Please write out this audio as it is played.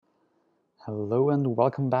Hello and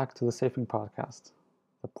welcome back to the Safing Podcast,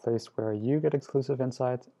 the place where you get exclusive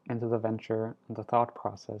insight into the venture and the thought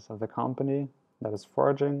process of the company that is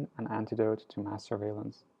forging an antidote to mass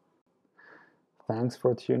surveillance. Thanks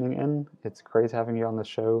for tuning in. It's great having you on the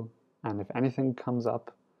show. And if anything comes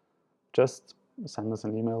up, just send us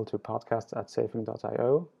an email to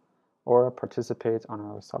podcast@safing.io or participate on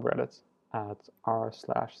our subreddit at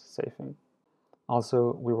r/safing.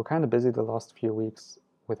 Also, we were kind of busy the last few weeks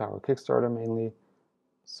with our Kickstarter mainly,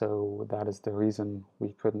 so that is the reason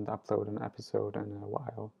we couldn't upload an episode in a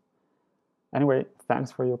while. Anyway,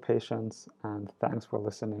 thanks for your patience and thanks for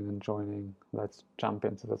listening and joining. Let's jump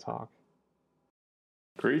into the talk.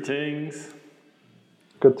 Greetings.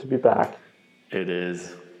 Good to be back. It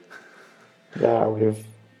is. Yeah, we've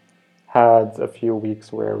had a few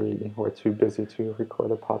weeks where we were too busy to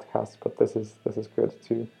record a podcast, but this is good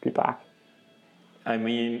to be back. I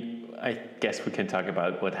mean, I guess we can talk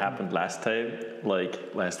about what happened last time,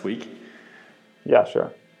 like last week. Yeah,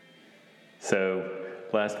 sure. So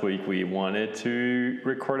last week we wanted to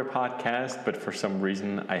record a podcast, but for some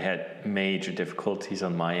reason I had major difficulties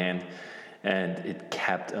on my end, and it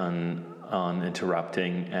kept on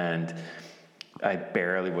interrupting, and I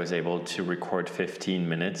barely was able to record 15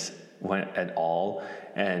 minutes at all,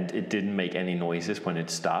 and it didn't make any noises when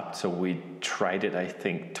it stopped. So we tried it, I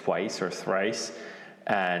think, twice or thrice.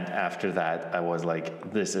 And after that, I was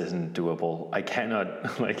like, this isn't doable. I cannot,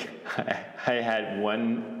 I had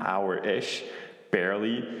 1 hour-ish,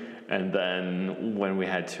 barely. And then when we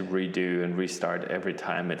had to redo and restart every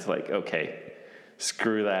time, it's like, okay,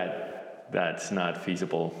 screw that. That's not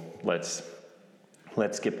feasible. Let's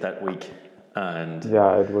skip that week. And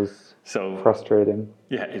yeah, it was so frustrating.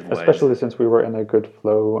 Yeah, it was. Especially since we were in a good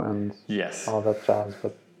flow and yes, all that jazz.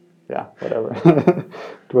 But yeah, whatever.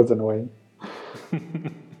 It was annoying.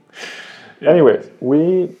 Anyways,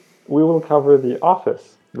 we will cover The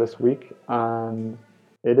Office this week, and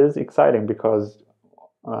it is exciting because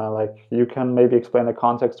you can maybe explain the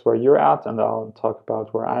context where you're at, and I'll talk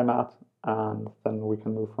about where I'm at, and then we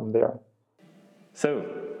can move from there. So,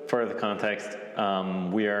 for the context,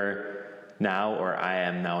 we are now, or I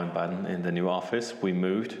am now in Baden in the new office. We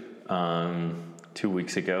moved 2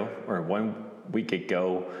 weeks ago, or 1 week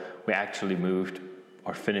ago. We actually moved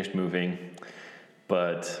or finished moving,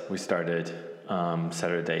 but we started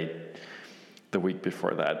Saturday the week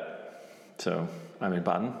before that. So I'm in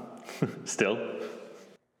Baden still.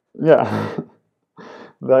 Yeah,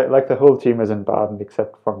 the whole team is in Baden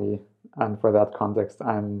except for me. And for that context,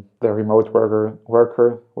 I'm the remote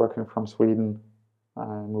worker working from Sweden. I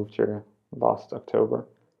moved here last October.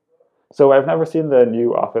 So I've never seen the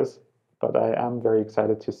new office, but I am very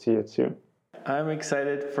excited to see it soon. I'm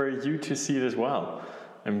excited for you to see it as well.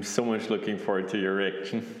 I'm so much looking forward to your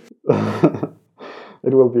reaction.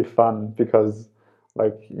 It will be fun because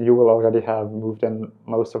you will already have moved in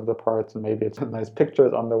most of the parts, and maybe it's nice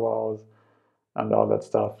pictures on the walls and all that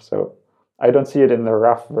stuff. So I don't see it in the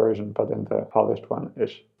rough version, but in the polished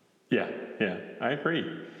one-ish. Yeah, I agree.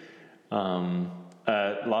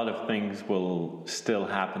 A lot of things will still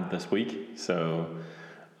happen this week, so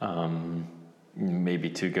maybe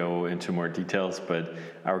to go into more details, but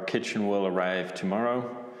our kitchen will arrive tomorrow.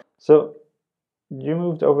 So you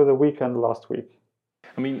moved over the weekend last week.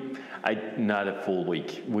 I mean, not a full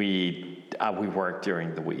week. We worked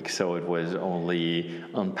during the week, so it was only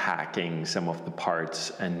unpacking some of the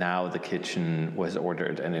parts, and now the kitchen was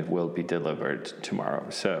ordered and it will be delivered tomorrow.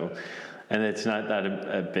 So, and it's not that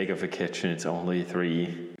a big of a kitchen. It's only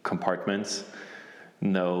 3 compartments,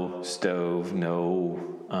 no stove, no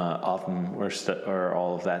oven or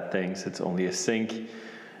all of that things. It's only a sink,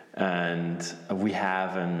 and we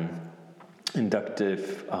have an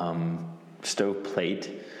inductive stove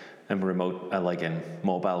plate and remote, like a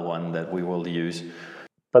mobile one that we will use.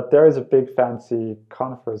 But there is a big fancy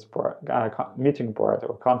meeting board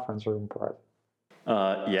or conference room board.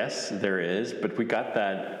 Yes, there is, but we got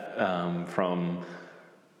that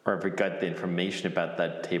we got the information about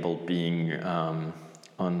that table being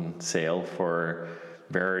on sale for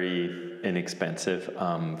very inexpensive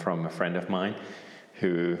from a friend of mine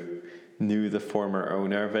who knew the former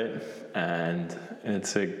owner of it, and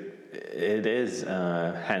it is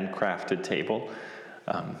a handcrafted table,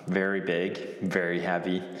 very big, very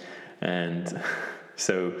heavy, and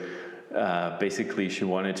so basically she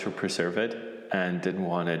wanted to preserve it and didn't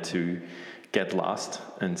want it to get lost,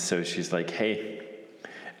 and so she's like, hey,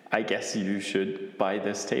 I guess you should buy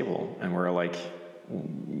this table. And we're like,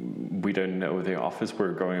 we don't know the office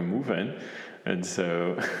we're going to move in. And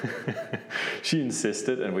so she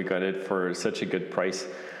insisted, and we got it for such a good price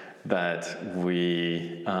that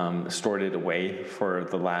we stored it away for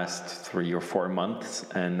the last 3 or 4 months,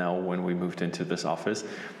 and now when we moved into this office,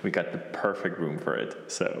 we got the perfect room for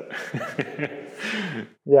it. So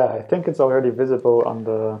Yeah, I think it's already visible on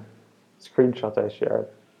the screenshot I shared.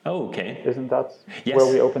 oh, okay. Isn't that Yes.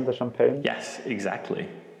 where we opened the champagne? Yes, exactly,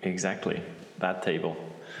 that table.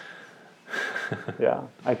 Yeah,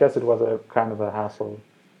 I guess it was a kind of a hassle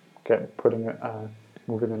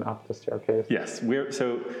moving it up the staircase. Yes,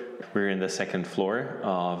 we're in the second floor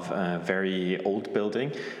of a very old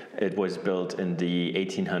building. It was built in the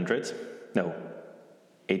 1800s. No,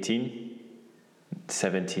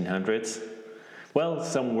 1700s. Well,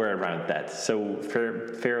 somewhere around that. So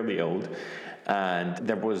fairly old, and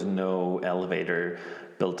there was no elevator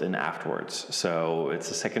built in afterwards. So it's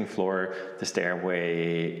the second floor. The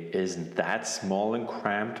stairway isn't that small and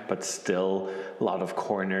cramped, but still a lot of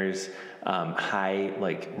corners. High,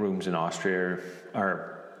 like rooms in Austria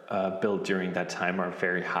are built during that time are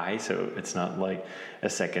very high, so it's not like a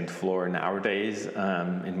second floor nowadays.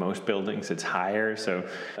 In most buildings, it's higher, so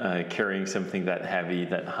carrying something that heavy,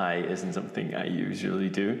 that high, isn't something I usually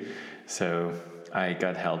do. So I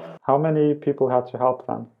got help. How many people had to help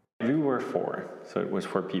then? We were 4, so it was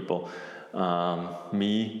 4 people.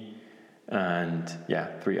 Me and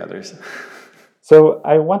 3 others. So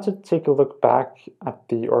I want to take a look back at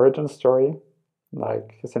the origin story.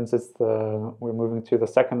 Like, since we're moving to the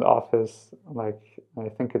second office, like, I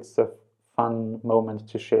think it's a fun moment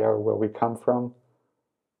to share where we come from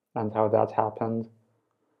and how that happened.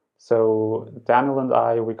 So Daniel and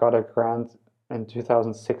we got a grant in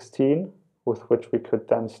 2016, with which we could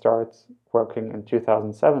then start working in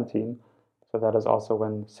 2017. So that is also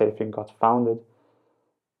when Safing got founded.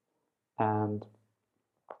 And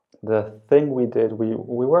the thing we did, we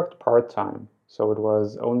worked part-time. So it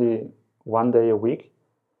was only 1 day a week.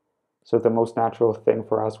 So the most natural thing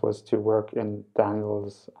for us was to work in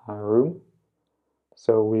Daniel's room.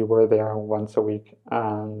 So we were there once a week.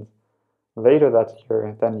 And later that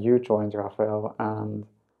year, then you joined, Raphael. And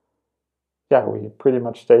we pretty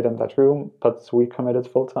much stayed in that room, but we committed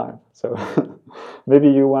full time. So maybe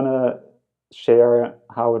you want to share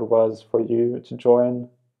how it was for you to join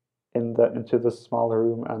into the small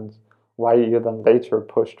room, and why you then later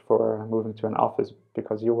pushed for moving to an office,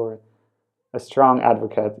 because you were a strong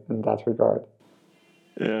advocate in that regard.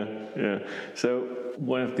 Yeah. So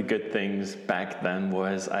one of the good things back then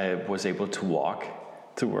was I was able to walk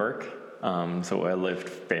to work. So I lived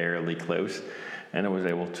fairly close, and I was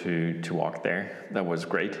able to walk there. That was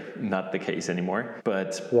great. Not the case anymore,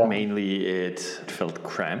 but mainly it felt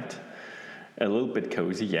cramped. A little bit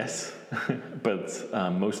cozy, yes, but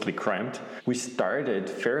mostly cramped. We started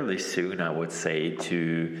fairly soon, I would say,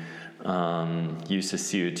 to use a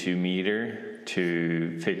CO2 meter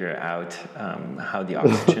to figure out how the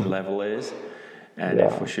oxygen level is, and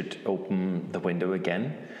if we should open the window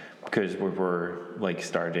again, because we were like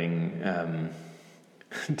starting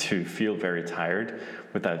to feel very tired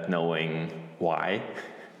without knowing why,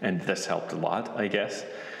 and this helped a lot, I guess.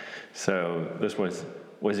 So this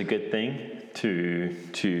was a good thing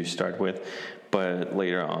to start with, but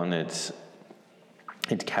later on it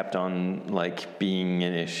kept on like being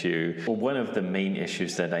an issue. Well, one of the main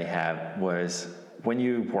issues that I have was when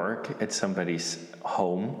you work at somebody's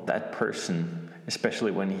home, that person,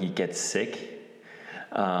 especially when he gets sick,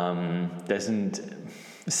 doesn't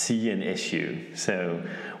see an issue. So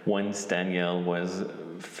once Daniel was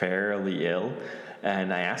fairly ill,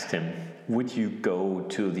 and I asked him, would you go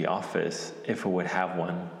to the office if I would have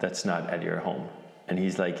one that's not at your home? And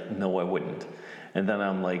he's like, no, I wouldn't. And then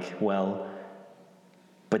I'm like, well,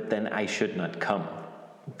 but then I should not come,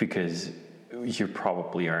 because you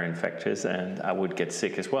probably are infectious and I would get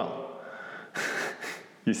sick as well.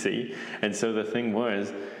 You see? And so the thing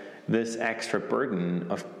was, this extra burden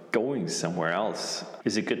of going somewhere else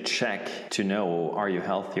is a good check to know, are you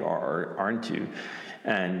healthy or aren't you?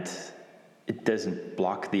 And it doesn't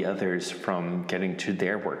block the others from getting to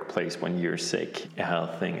their workplace when you're sick. A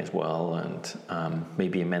health thing as well, and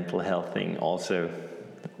maybe a mental health thing also,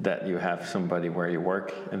 that you have somebody where you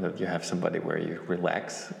work and that you have somebody where you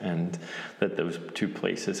relax, and that those two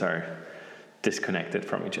places are disconnected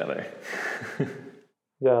from each other.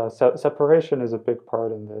 Yeah, separation is a big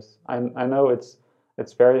part in this. I know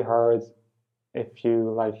it's very hard if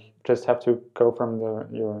you like just have to go from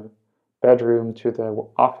your bedroom to the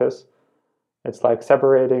office. It's like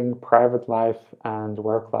separating private life and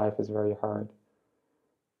work life is very hard.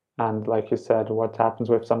 And like you said, what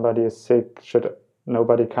happens if somebody is sick? Should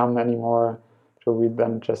nobody come anymore? Should we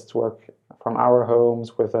then just work from our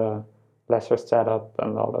homes with a lesser setup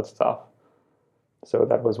and all that stuff? So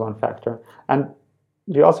that was one factor. And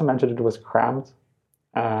you also mentioned it was cramped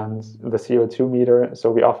and the CO2 meter.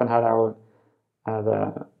 So we often had our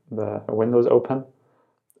the windows open,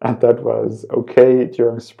 and that was okay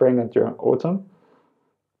during spring and during autumn.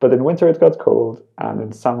 But in winter it got cold, and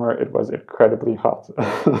in summer it was incredibly hot.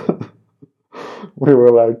 We were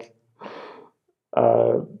like,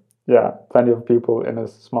 uh, yeah, plenty of people in a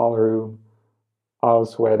small room, all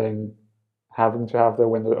sweating, having to have the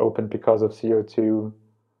window open because of CO2.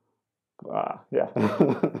 Yeah.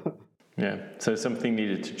 Yeah, so something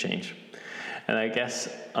needed to change. And I guess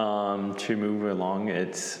to move along,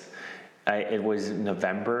 it was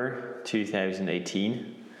November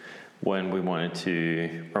 2018 when we wanted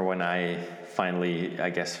to, or when I finally, I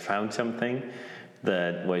guess, found something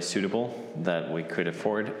that was suitable, that we could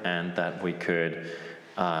afford, and that we could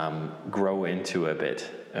grow into a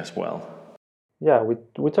bit as well. Yeah,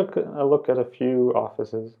 we took a look at a few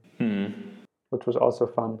offices, which was also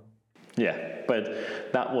fun. Yeah,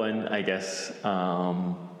 but that one, I guess,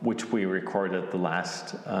 which we recorded the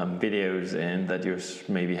last videos in that you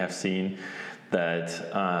maybe have seen, that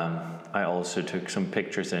I also took some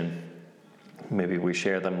pictures in. Maybe we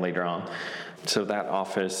share them later on. So that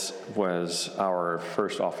office was our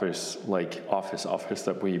first office, like office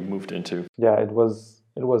that we moved into. Yeah, it was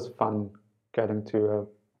fun getting to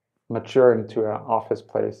maturing to an office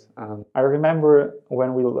place. I remember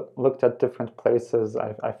when we looked at different places,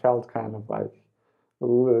 I felt kind of like,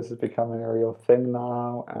 ooh, this is becoming a real thing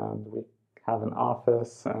now, and we have an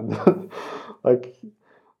office, and like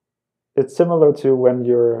it's similar to when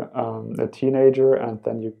you're a teenager and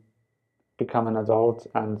then you become an adult,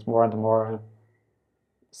 and more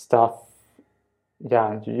stuff.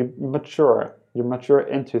 Yeah, you mature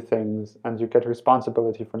into things, and you get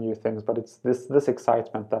responsibility for new things. But it's this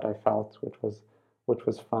excitement that I felt, which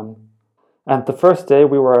was fun. And the first day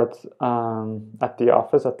we were at the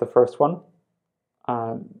office, at the first one,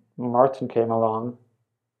 Martin came along,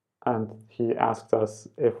 and he asked us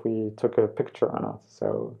if we took a picture or not.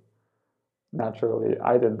 So naturally,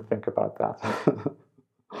 I didn't think about that.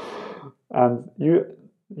 And you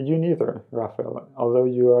neither, Raphael, although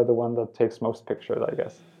you are the one that takes most pictures, I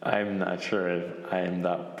guess. I'm not sure if I am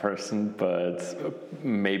that person, but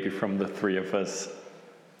maybe from the three of us,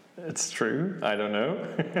 it's true. I don't know.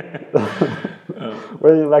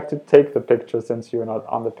 Well, you like to take the picture since you're not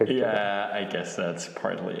on the picture. Yeah, I guess that's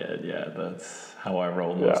partly it. Yeah, that's how I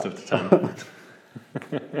roll most of the time.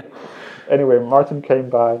 Anyway, Martin came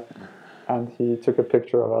by and he took a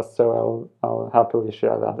picture of us, so I'll happily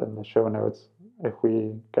share that in the show notes if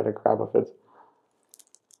we get a grab of it.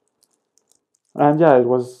 And yeah, it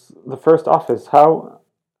was the first office. How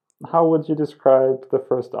would you describe the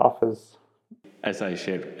first office? As I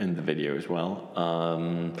shared in the video as well,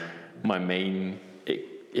 my main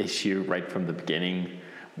issue right from the beginning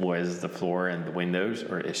was the floor and the windows,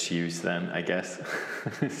 or issues then, I guess.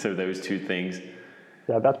 So those two things.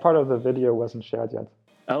 Yeah, that part of the video wasn't shared yet.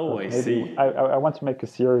 Oh, I see. I want to make a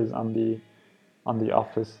series on the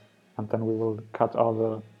office, and then we will cut all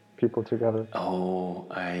the people together. Oh,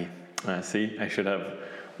 I see. I should have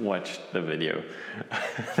watched the video.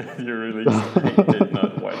 You really did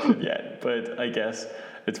not watch it yet, but I guess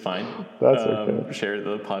it's fine. That's okay. Share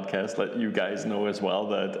the podcast. Let you guys know as well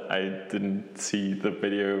that I didn't see the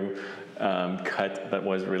video cut that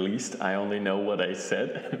was released. I only know what I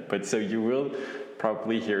said, but so you will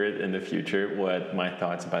probably hear it in the future what my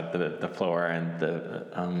thoughts about the floor and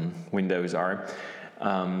the windows are.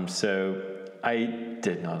 So I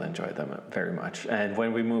did not enjoy them very much. And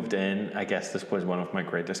when we moved in, I guess this was one of my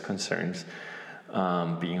greatest concerns,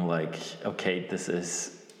 being like, okay, this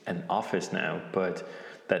is an office now, but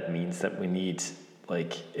that means that we need,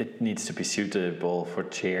 like, it needs to be suitable for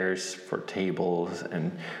chairs, for tables,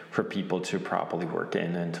 and for people to properly work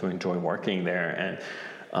in and to enjoy working there. And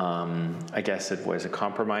I guess it was a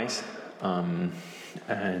compromise.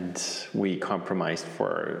 And we compromised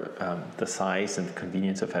for the size and the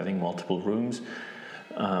convenience of having multiple rooms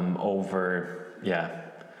over,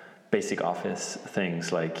 basic office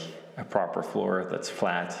things like a proper floor that's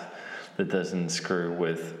flat, that doesn't screw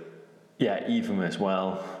with, even as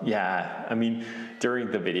well. Yeah, I mean,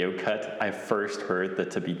 during the video cut, I first heard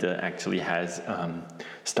that Tabitha actually has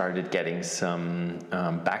started getting some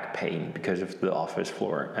back pain because of the office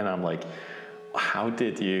floor. And I'm like, why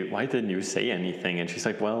didn't you say anything? And she's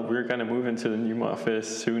like, well, we're going to move into the new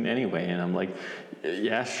office soon anyway. And I'm like,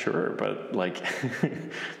 yeah, sure. But like,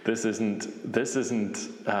 this isn't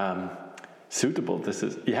suitable. This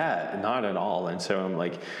is, not at all. And so I'm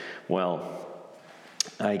like, well,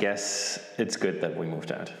 I guess it's good that we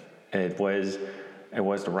moved out. It was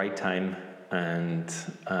the right time. And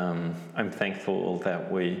I'm thankful that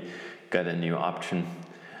we got a new option.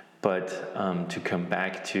 But to come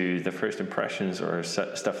back to the first impressions or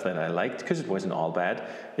stuff that I liked, because it wasn't all bad,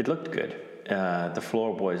 it looked good. The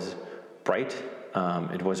floor was bright.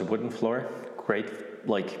 It was a wooden floor, great,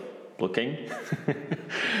 like looking.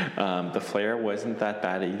 The flare wasn't that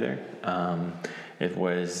bad either. It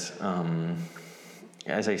was,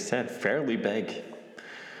 as I said, fairly big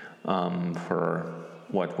for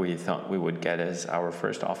what we thought we would get as our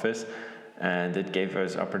first office, and it gave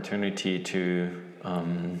us opportunity to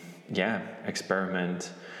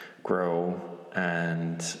experiment, grow,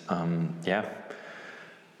 and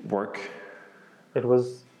work. It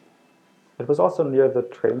was also near the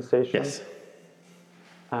train station. Yes.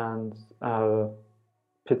 And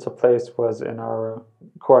Pizza Place was in our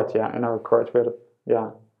court.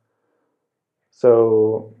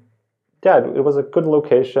 So it was a good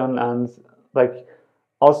location, and like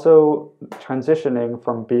also transitioning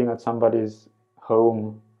from being at somebody's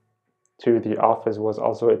home to the office was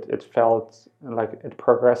also, it felt like it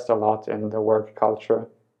progressed a lot in the work culture.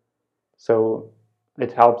 So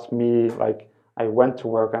it helped me, like I went to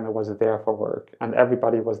work and I was there for work, and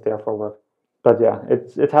everybody was there for work. But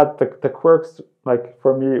it had the quirks. Like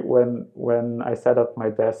for me, when I set up my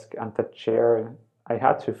desk and the chair, I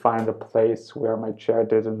had to find a place where my chair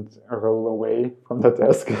didn't roll away from the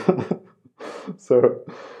desk.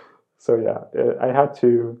 I had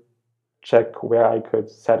to check where I could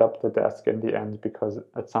set up the desk in the end, because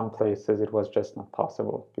at some places it was just not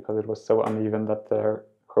possible because it was so uneven that the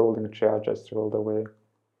rolling chair just rolled away.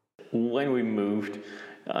 When we moved,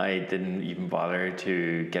 I didn't even bother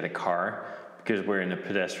to get a car because we're in a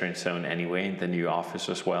pedestrian zone anyway, the new office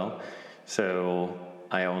as well. So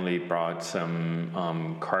I only brought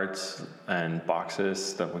some carts and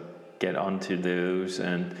boxes that would get onto those,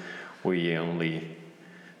 and we only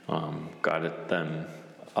got them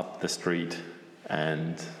up the street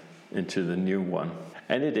and into the new one.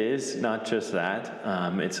 And it is not just that,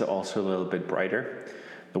 it's also a little bit brighter.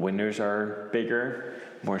 The windows are bigger,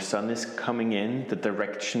 more sun is coming in, the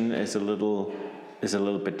direction is a little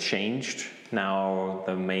bit changed. Now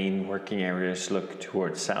the main working areas look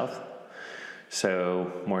towards south,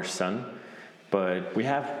 so more sun. But we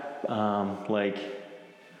have like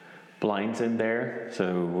blinds in there,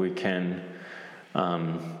 so we can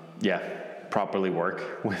properly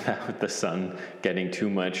work without the sun getting too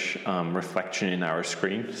much reflection in our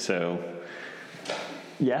screen. So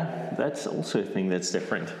that's also a thing that's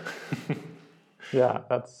different.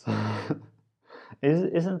 That's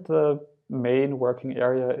isn't the main working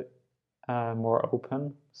area more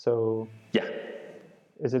open? So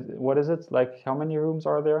what is it like? How many rooms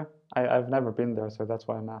are there? I've never been there, so that's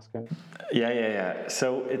why I'm asking.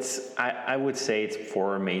 So it's I would say it's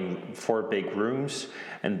four big rooms,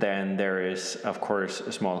 and then there is of course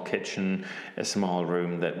a small kitchen, a small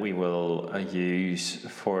room that we will use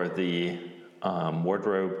for the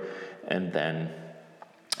wardrobe, and then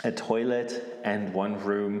a toilet and one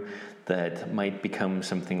room that might become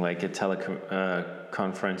something like a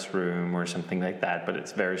teleconference room or something like that, but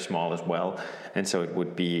it's very small as well. And so it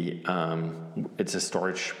would be, it's a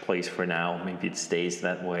storage place for now. Maybe it stays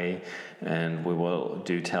that way, and we will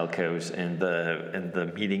do telcos in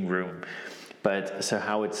the meeting room. But so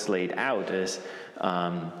how it's laid out is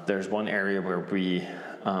there's one area where we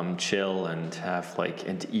chill and have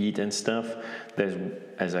and eat and stuff. There's,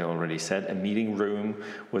 as I already said, a meeting room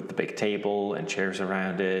with the big table and chairs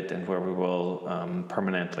around it, and where we will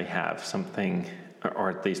permanently have something,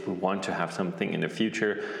 or at least we want to have something in the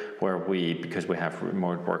future, where because we have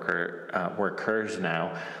remote workers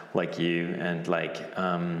now, like you and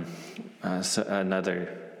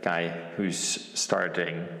another guy who's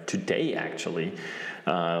starting today actually,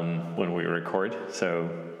 when we record. So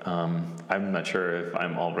I'm not sure if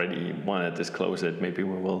I'm already want to disclose it. Maybe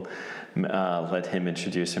we will let him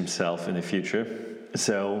introduce himself in the future.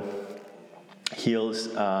 So he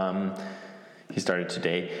started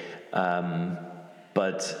today,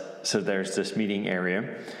 but so there's this meeting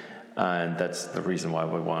area, and that's the reason why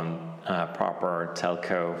we want a proper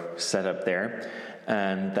telco set up there.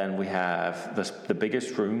 And then we have the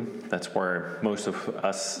biggest room. That's where most of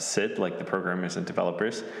us sit, like the programmers and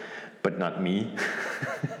developers, but not me,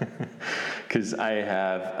 because I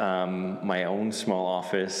have my own small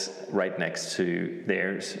office right next to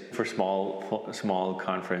theirs for small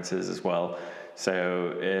conferences as well.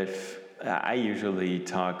 So if I usually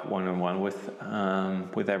talk one-on-one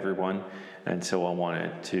with everyone, and so we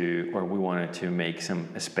wanted to make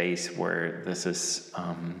a space where this is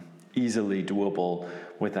easily doable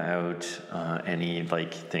without any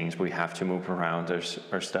things we have to move around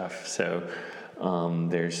or stuff. So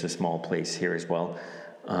there's a small place here as well,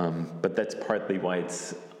 but that's partly why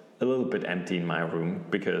it's a little bit empty in my room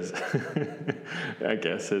because I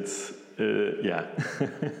guess it's yeah.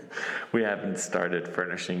 We haven't started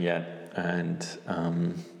furnishing yet, and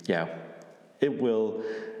yeah, it will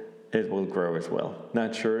grow as well.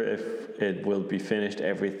 Not sure if it will be finished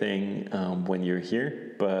everything when you're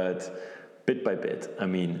here, but bit by bit. I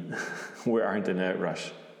mean, we aren't in a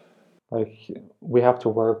rush. Like, we have to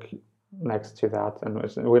work next to that, and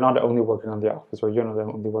we're not only working on the office, or you're not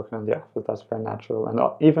only working on the office. That's very natural. And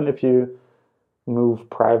even if you move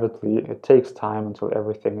privately, it takes time until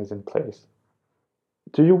everything is in place.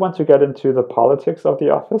 Do you want to get into the politics of the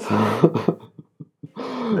office?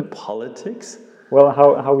 The politics? Well,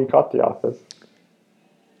 how we got the office.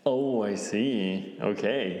 Oh, I see.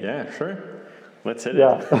 Okay, yeah, sure. Let's hit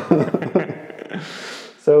it.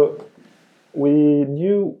 So we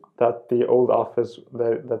knew that the old office,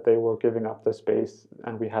 that they were giving up the space,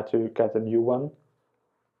 and we had to get a new one.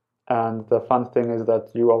 And the fun thing is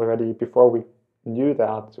that you already, before we knew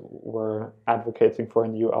that, were advocating for a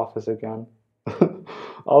new office again.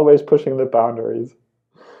 Always pushing the boundaries.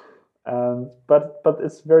 But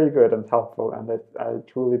it's very good and helpful, and I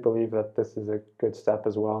truly believe that this is a good step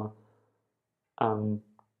as well.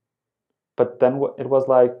 But then it was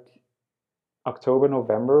like October,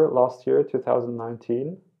 November last year,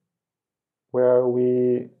 2019, where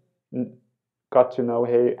we got to know,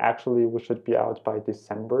 hey, actually we should be out by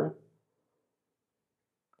December.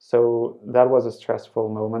 So that was a stressful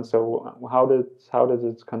moment. So how did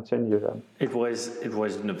it continue then? It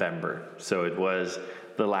was November, so it was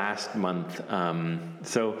the last month.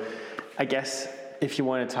 So I guess if you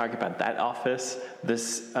want to talk about that office,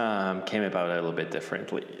 this came about a little bit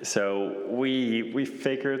differently. So we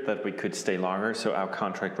figured that we could stay longer, so our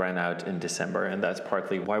contract ran out in December, and that's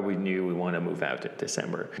partly why we knew we want to move out in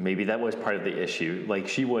December. Maybe that was part of the issue. Like,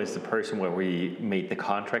 she was the person where we made the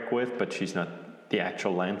contract with, but she's not the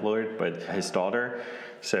actual landlord, but his daughter.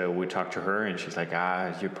 So we talked to her, and she's like,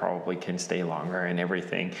 you probably can stay longer and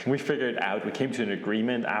everything. We figured out, we came to an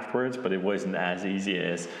agreement afterwards, but it wasn't as easy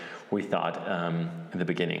as we thought in the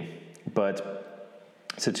beginning. But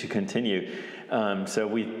so to continue, so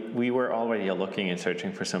we were already looking and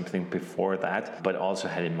searching for something before that, but also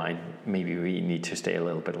had in mind maybe we need to stay a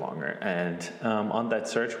little bit longer. And on that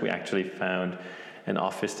search, we actually found an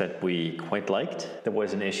office that we quite liked. There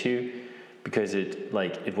was an issue because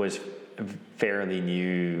it was fairly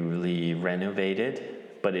newly renovated,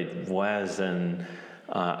 but it was an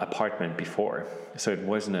apartment before, so it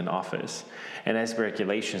wasn't an office. And as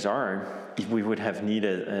regulations are, we would have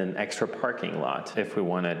needed an extra parking lot if we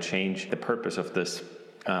want to change the purpose of this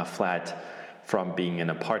flat from being an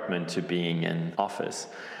apartment to being an office.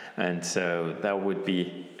 And so that would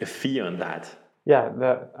be a fee on that. Yeah,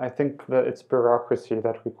 I think that it's bureaucracy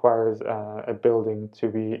that requires a building to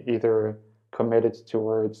be either committed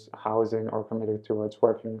towards housing or committed towards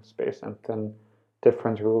working space, and then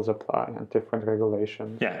different rules apply and different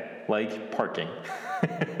regulations. Yeah, like parking.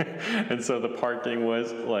 And so the parking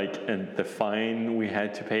was and the fine we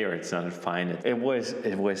had to pay, or it's not a fine, it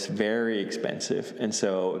was very expensive. And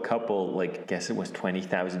so a couple, I guess it was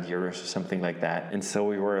 20,000 euros or something like that. And so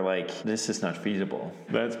we were like, this is not feasible.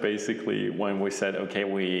 That's basically when we said, okay,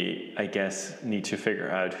 we, I guess, need to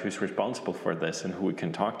figure out who's responsible for this and who we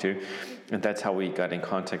can talk to. And that's how we got in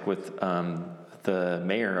contact with the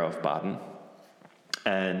mayor of Baden.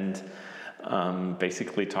 And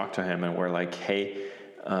basically talked to him, and we're like, hey,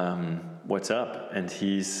 what's up? And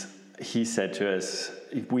he said to us,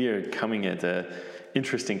 we are coming at an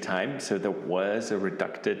interesting time. So there was a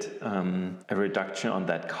reduction on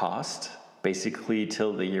that cost, basically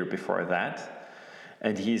till the year before that.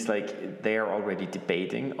 And he's like, they are already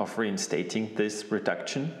debating of reinstating this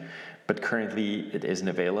reduction, but currently it isn't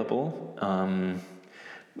available.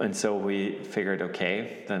 And so we figured,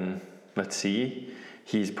 okay, then let's see.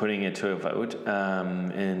 He's putting it to a vote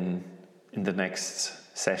in the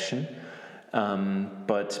next session.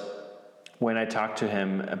 But when I talked to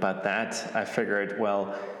him about that, I figured,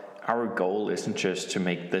 well, our goal isn't just to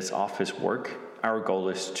make this office work. Our goal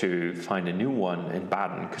is to find a new one in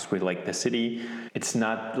Baden, because we like the city. It's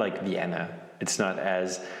not like Vienna. It's not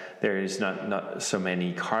as, there is not so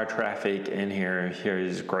many car traffic in here.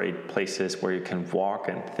 Here's great places where you can walk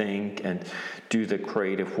and think and do the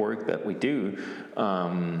creative work that we do.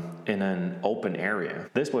 in an open area.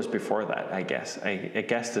 This was before that, I guess. I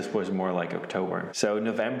guess this was more like October. So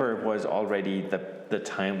November was already the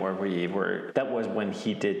time where we were. That was when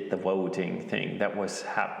he did the voting thing. That was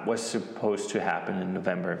supposed to happen in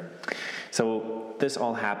November. So this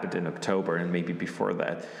all happened in October, and maybe before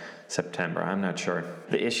that, September, I'm not sure.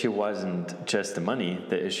 The issue wasn't just the money.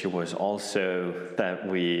 The issue was also that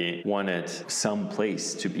we wanted some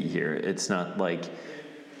place to be here. It's not like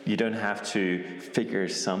you don't have to figure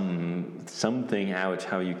something out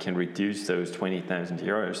how you can reduce those 20,000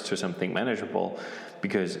 euros to something manageable,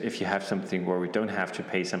 because if you have something where we don't have to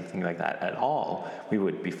pay something like that at all, we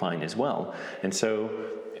would be fine as well. And so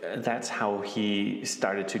that's how he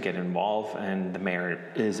started to get involved, and the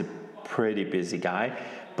mayor is a pretty busy guy,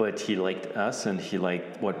 but he liked us and he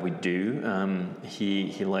liked what we do.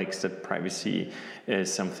 He likes that privacy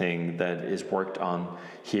is something that is worked on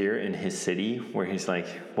here in his city, where he's like,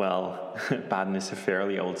 well, Baden is a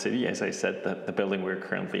fairly old city. As I said, the building we're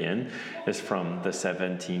currently in is from the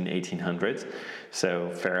 1800s, so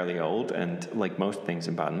fairly old, and like most things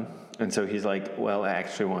in Baden. And so he's like, well, I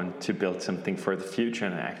actually want to build something for the future,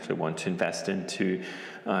 and I actually want to invest into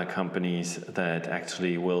companies that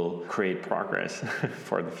actually will create progress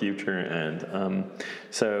for the future. And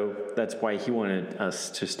so that's why he wanted us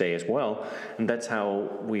to stay as well. And that's how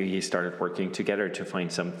we started working together to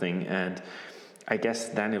find something. And I guess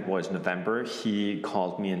then it was November. He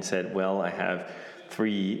called me and said, well, I have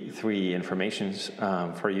three informations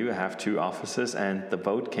for you. I have 2 offices, and the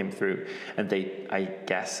vote came through, and I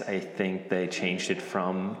think they changed it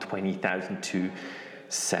from 20,000 to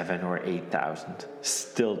 7,000 or 8,000.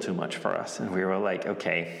 Still too much for us. And we were like,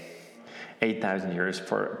 okay, 8,000 euros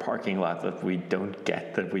for a parking lot that we don't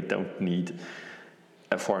get, that we don't need,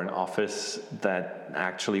 for an office that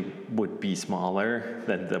actually would be smaller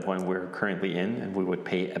than the one we're currently in, and we would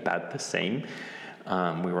pay about the same.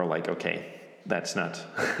 We were like, okay, let's not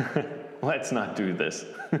do this.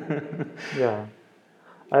 Yeah.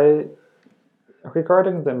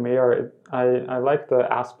 Regarding the mayor, I like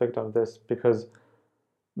the aspect of this, because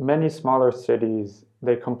many smaller cities,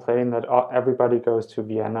 they complain that everybody goes to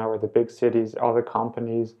Vienna or the big cities, all the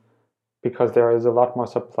companies, because there is a lot more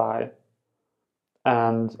supply.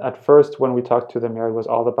 And at first, when we talked to the mayor, it was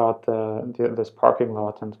all about this parking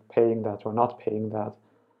lot and paying that or not paying that.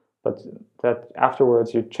 But that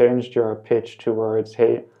afterwards, you changed your pitch towards,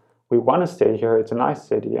 hey, we want to stay here. It's a nice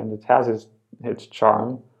city and it has its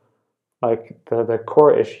charm. Like the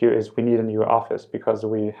core issue is we need a new office because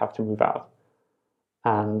we have to move out.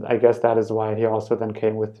 And I guess that is why he also then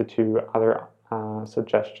came with the 2 other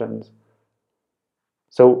suggestions.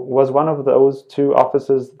 So was one of those 2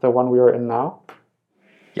 offices the one we are in now?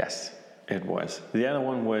 Yes, it was. The other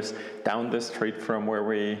one was down the street from where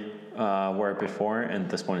we were before, and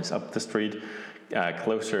this one is up the street,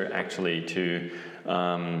 closer actually to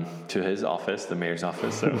his office, the mayor's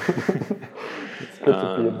office. So it's good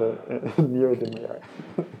to be near the mayor.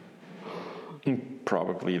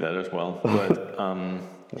 Probably that as well, but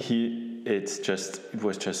it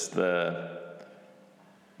was just the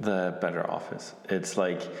better office. It's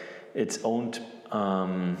like it's owned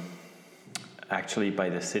actually by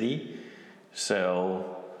the city,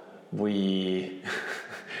 so we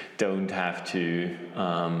don't have to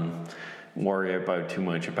worry about too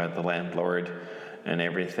much about the landlord and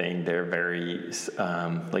everything. They're very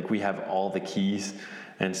like, we have all the keys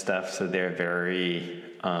and stuff, so they're very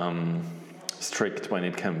strict when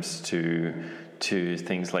it comes to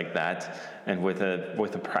things like that. And with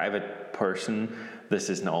a private person, this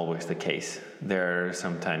isn't always the case. They're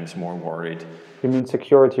sometimes more worried. You mean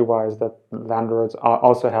security-wise, that landlords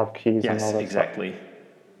also have keys? Yes, and all that exactly. Stuff?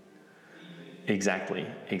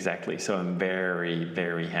 Exactly. So I'm very,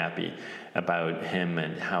 very happy about him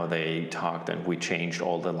and how they talked, and we changed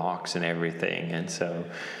all the locks and everything. And so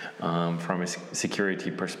from a security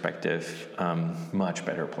perspective, much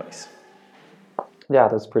better place. Yeah,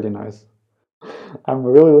 that's pretty nice. I'm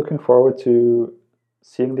really looking forward to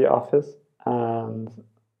seeing the office, and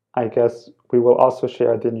I guess we will also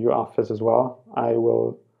share the new office as well. I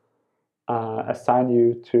will assign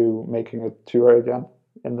you to making a tour again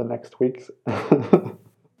in the next weeks.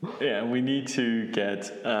 Yeah, we need to get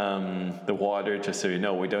the water. Just so you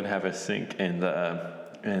know, we don't have a sink in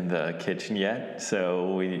the kitchen yet.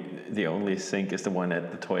 So the only sink is the one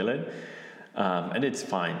at the toilet, and it's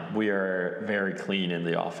fine. We are very clean in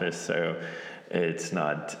the office, so it's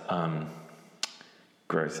not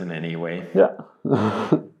gross in any way. Yeah.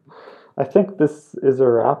 I think this is a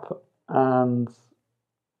wrap, and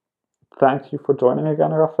thank you for joining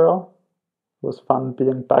again, Raphael. It was fun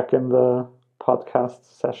being back in the podcast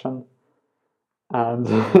session, And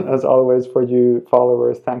as always, for you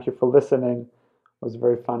followers, thank you for listening. It was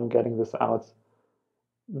very fun getting this out,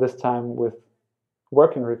 this time with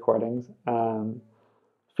working recordings. And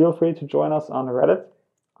feel free to join us on Reddit,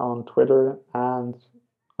 on Twitter, and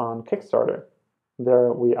on Kickstarter.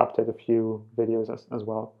 There we update a few videos as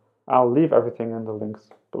well. I'll leave everything in the links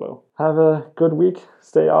below. Have a good week.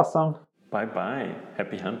 Stay awesome. Bye bye.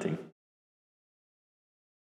 Happy hunting.